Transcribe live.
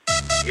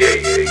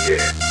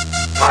Yeah.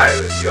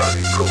 Pilot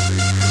Johnny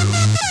coming through.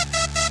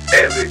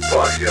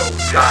 Everybody hold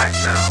tight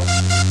now.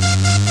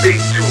 Big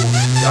tune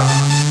star.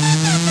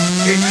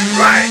 It's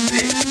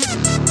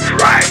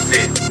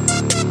frightening.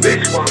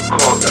 This one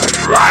called the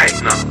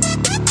Frightener.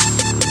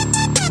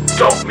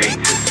 Don't mean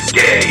to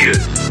scare you.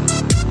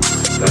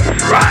 The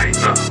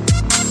Frightener.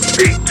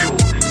 Big tune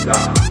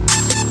star.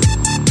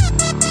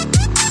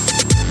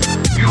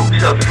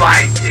 Youths are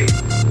fighting,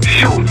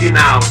 shooting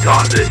out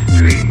on the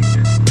street.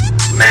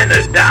 Men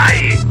are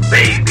dying,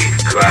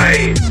 babies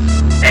crying.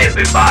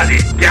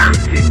 Everybody's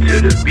dancing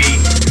to the beat.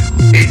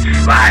 It's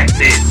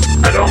frightening,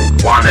 I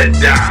don't wanna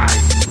die.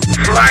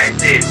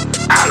 Frightening,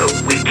 how the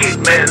wicked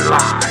men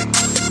lie.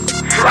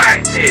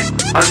 Frightening,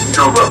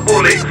 another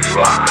bullet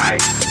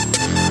flies.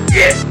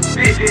 Yes,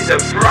 this is a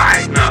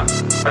Frightener,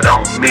 I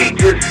don't mean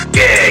to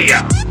scare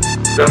ya.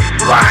 The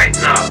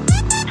Frightener,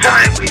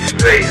 time we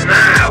straighten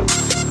out.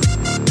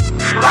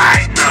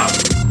 Frightener,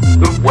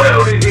 the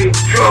world is in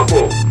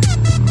trouble.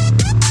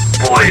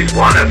 Boys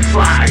wanna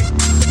fight.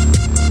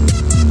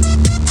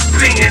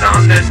 Bring it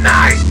on the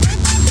night.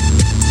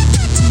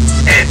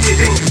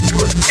 Everything's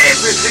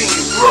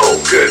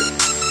broken.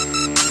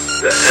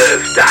 The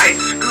earth dies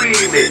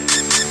screaming.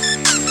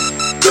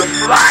 The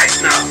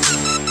Frightener,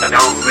 I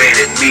don't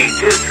really mean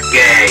to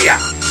scare ya.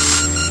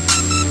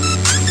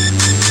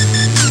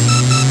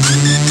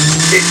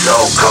 It's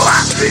all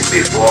collapsing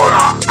before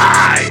our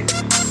eyes.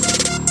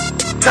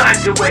 Time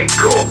to wake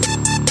up,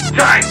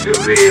 time to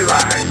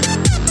realize.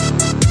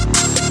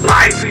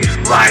 Life is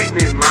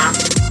frightening, man.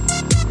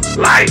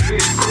 Life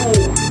is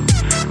cool.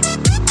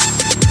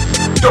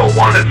 Don't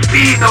wanna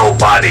see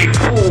nobody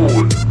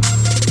fool.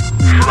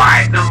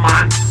 Frightener,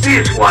 man.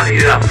 This one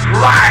is a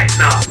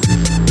Frightener.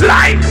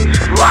 Life is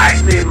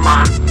frightening,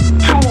 man.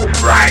 Too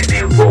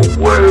frightening for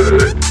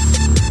words.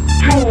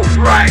 Too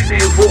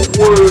frightening for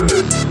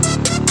words.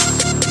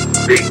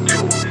 Big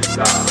tune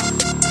star.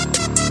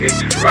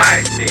 It's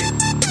frightening.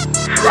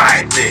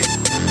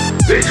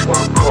 This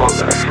one called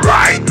the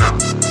Frightener.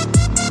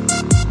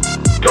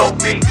 Don't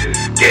mean to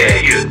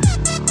scare you.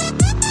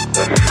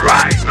 The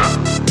Frightener.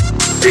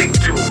 Big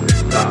tune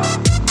star.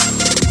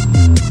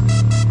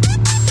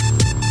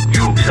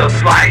 Youths are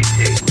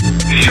fighting,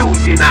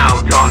 shooting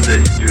out on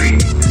the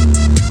street.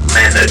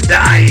 Men are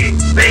dying,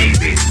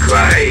 babies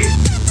crying.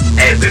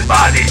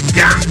 Everybody's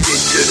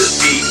dancing to the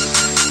beat.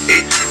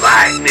 It's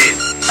frightening,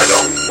 I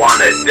don't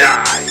wanna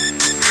die.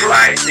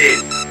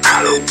 Frightening,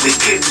 how the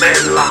wicked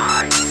men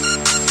lie.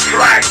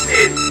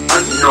 Frightening,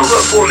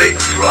 another bullet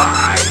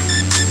flies.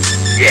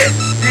 Yes,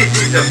 this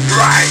is a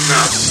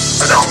Frightener,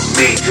 I don't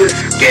mean to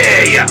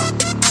scare ya.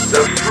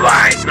 The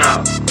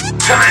Frightener,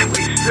 time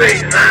we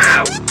straighten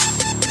out.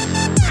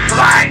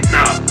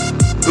 Frightener,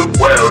 the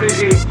world is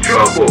in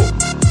trouble.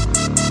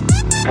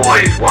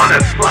 Boys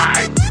wanna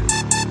fight.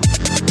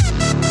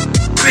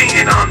 Bring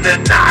it on the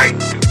night.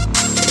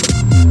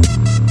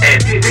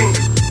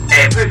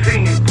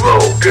 Everything is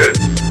broken.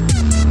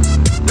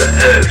 The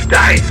earth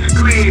dies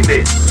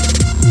screaming.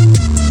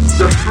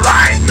 The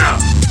Frightener,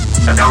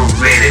 I don't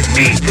really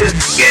mean to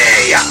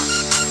scare ya.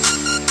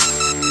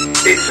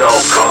 It's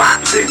all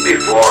collapsing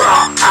before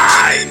our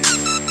eyes.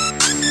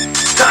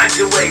 Time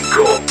to wake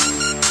up,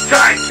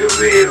 time to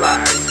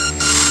realize.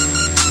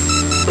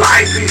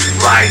 Life is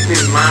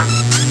frightening, man.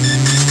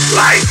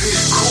 Life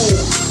is cool.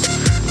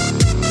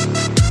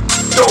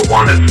 Don't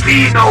wanna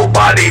see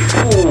nobody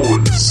fool.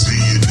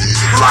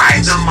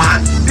 Frightener,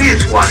 man.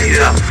 This one is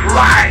a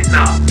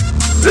Frightener.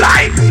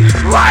 Life is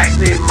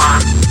frightening,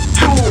 man.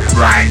 Too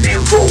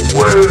frightening for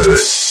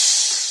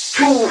words.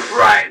 Too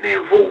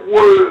frightening for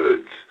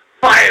words.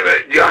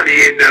 Pirate Johnny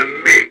in the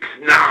mix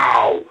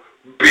now.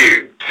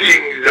 Big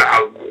things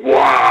are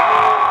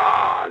gone.